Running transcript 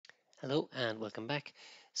Hello and welcome back.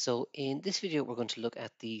 So in this video we're going to look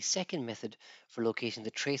at the second method for locating the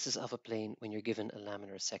traces of a plane when you're given a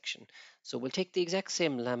laminar section. So we'll take the exact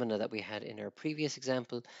same lamina that we had in our previous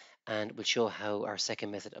example and we'll show how our second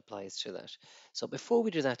method applies to that. So before we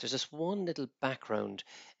do that, there's just one little background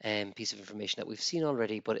piece of information that we've seen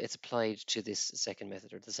already, but it's applied to this second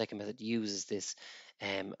method, or the second method uses this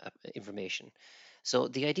information. So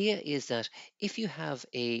the idea is that if you have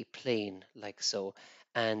a plane like so,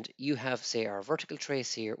 and you have, say, our vertical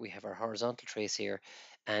trace here, we have our horizontal trace here,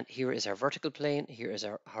 and here is our vertical plane, here is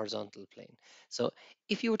our horizontal plane. So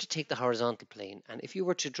if you were to take the horizontal plane and if you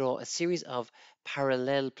were to draw a series of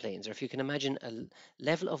parallel planes, or if you can imagine a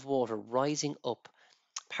level of water rising up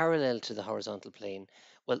parallel to the horizontal plane,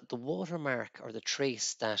 well, the watermark or the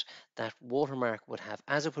trace that that watermark would have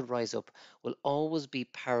as it would rise up will always be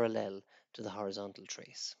parallel to the horizontal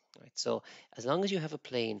trace. Right? So as long as you have a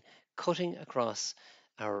plane cutting across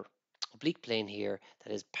our oblique plane here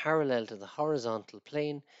that is parallel to the horizontal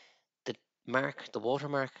plane, the the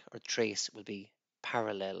watermark or trace will be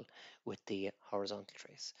parallel with the horizontal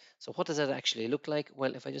trace. So what does that actually look like?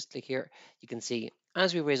 Well, if I just click here, you can see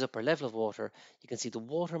as we raise up our level of water, you can see the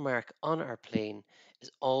watermark on our plane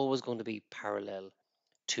is always going to be parallel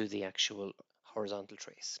to the actual horizontal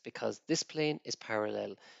trace because this plane is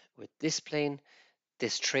parallel with this plane.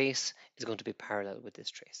 This trace is going to be parallel with this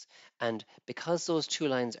trace. And because those two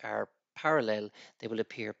lines are parallel, they will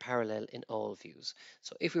appear parallel in all views.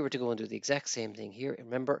 So if we were to go and do the exact same thing here,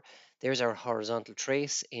 remember, there's our horizontal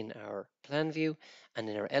trace in our plan view, and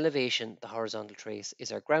in our elevation, the horizontal trace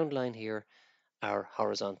is our ground line here, our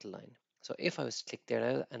horizontal line. So if I was to click there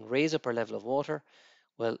now and raise up our level of water,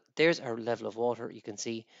 well, there's our level of water. You can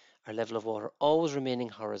see our level of water always remaining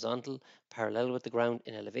horizontal, parallel with the ground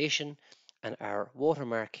in elevation, and our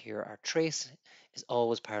watermark here, our trace, is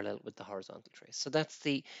always parallel with the horizontal trace. So that's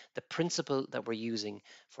the principle that we're using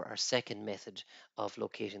for our second method of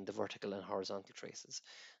locating the vertical and horizontal traces.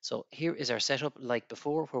 So here is our setup like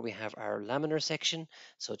before, where we have our laminar section,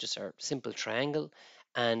 so just our simple triangle.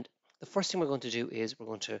 And the first thing we're going to do is we're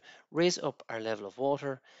going to raise up our level of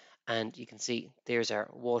water, and you can see there's our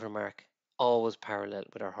watermark always parallel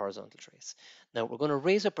with our horizontal trace. Now we're going to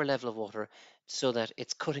raise up our level of water so that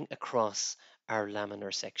it's cutting across our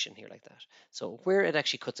laminar section here like that. So where it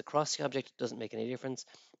actually cuts across the object doesn't make any difference,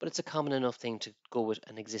 but it's a common enough thing to go with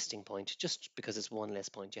an existing point just because it's one less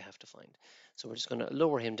point you have to find. So we're just going to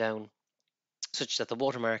lower him down such that the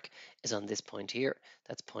watermark is on this point here.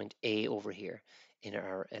 That's point A over here in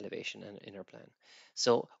our elevation and in our plan.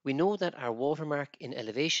 So we know that our watermark in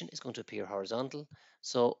elevation is going to appear horizontal.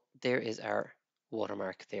 So there is our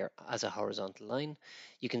watermark there as a horizontal line.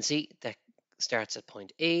 You can see that starts at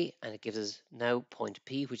point A and it gives us now point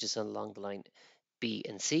P, which is along the line B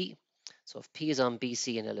and C. So if P is on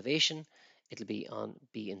BC in elevation, it'll be on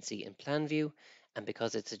B and C in plan view. And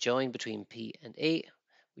because it's a join between P and A,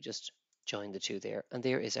 we just join the two there. And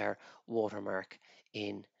there is our watermark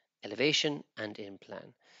in elevation and in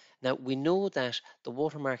plan. Now we know that the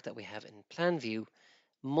watermark that we have in plan view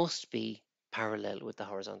must be parallel with the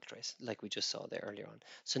horizontal trace, like we just saw there earlier on.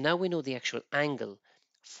 So now we know the actual angle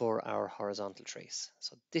for our horizontal trace.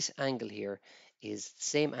 So this angle here is the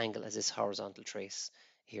same angle as this horizontal trace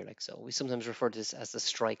here, like so. We sometimes refer to this as the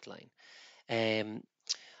strike line. Um,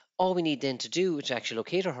 all we need then to do to actually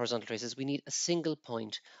locate our horizontal trace is we need a single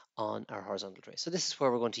point on our horizontal trace. So this is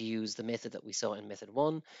where we're going to use the method that we saw in method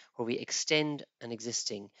 1, where we extend an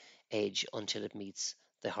existing edge until it meets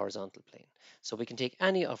the horizontal plane. So we can take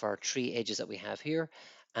any of our three edges that we have here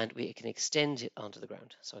and we can extend it onto the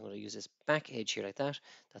ground. So I'm going to use this back edge here like that.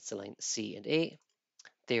 That's the line C and A.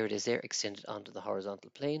 There it is there, extended onto the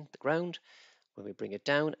horizontal plane, the ground. When we bring it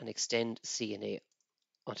down and extend C and A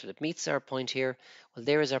until it meets our point here, well,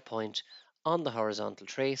 there is our point on the horizontal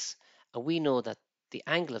trace, and we know that the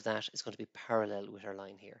angle of that is going to be parallel with our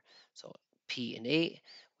line here. So P and A,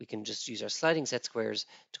 we can just use our sliding set squares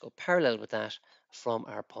to go parallel with that from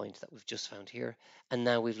our point that we've just found here, and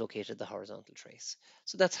now we've located the horizontal trace.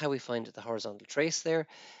 So that's how we find the horizontal trace there.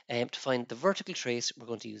 To find the vertical trace, we're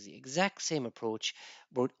going to use the exact same approach,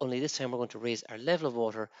 but only this time we're going to raise our level of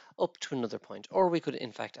water up to another point, or we could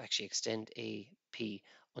in fact actually extend a P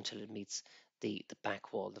until it meets the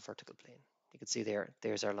back wall, the vertical plane. You can see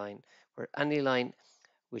there's our line, where any line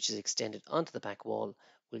which is extended onto the back wall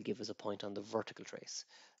will give us a point on the vertical trace.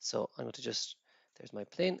 So I'm going to there's my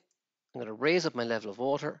plane. I'm going to raise up my level of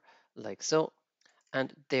water like so,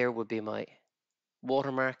 and there would be my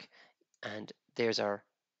watermark, and there's our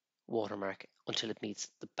watermark until it meets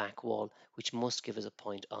the back wall, which must give us a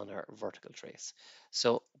point on our vertical trace.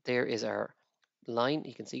 So there is our line,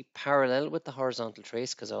 you can see, parallel with the horizontal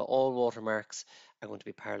trace, because all watermarks are going to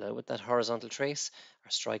be parallel with that horizontal trace,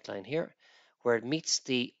 our strike line here. Where it meets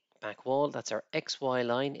the back wall, that's our XY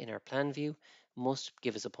line in our plan view, must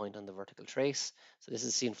give us a point on the vertical trace. So this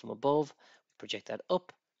is seen from above, we project that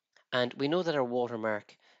up, and we know that our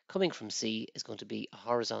watermark coming from C is going to be a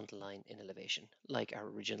horizontal line in elevation, like our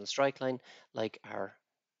original strike line, like our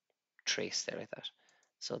trace there, like that.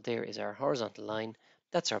 So there is our horizontal line.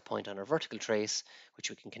 That's our point on our vertical trace, which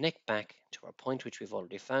we can connect back to our point which we've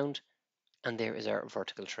already found. And there is our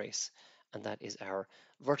vertical trace. And that is our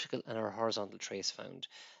vertical and our horizontal trace found.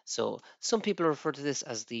 So some people refer to this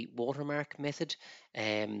as the watermark method.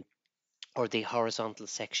 Or the horizontal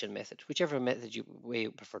section method, whichever method you way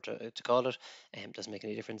you prefer to call it, doesn't make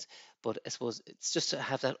any difference. But I suppose it's just to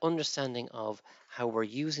have that understanding of how we're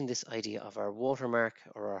using this idea of our watermark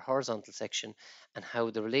or our horizontal section, and how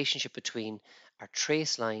the relationship between our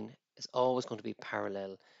trace line is always going to be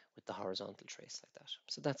parallel with the horizontal trace, like that.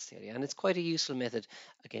 So that's the idea, and it's quite a useful method,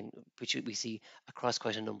 again, which we see across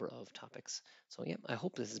quite a number of topics. So yeah, I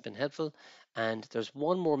hope this has been helpful. And there's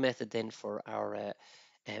one more method then for our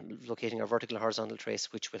locating our vertical and horizontal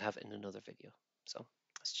trace, which we'll have in another video. So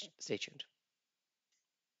stay tuned.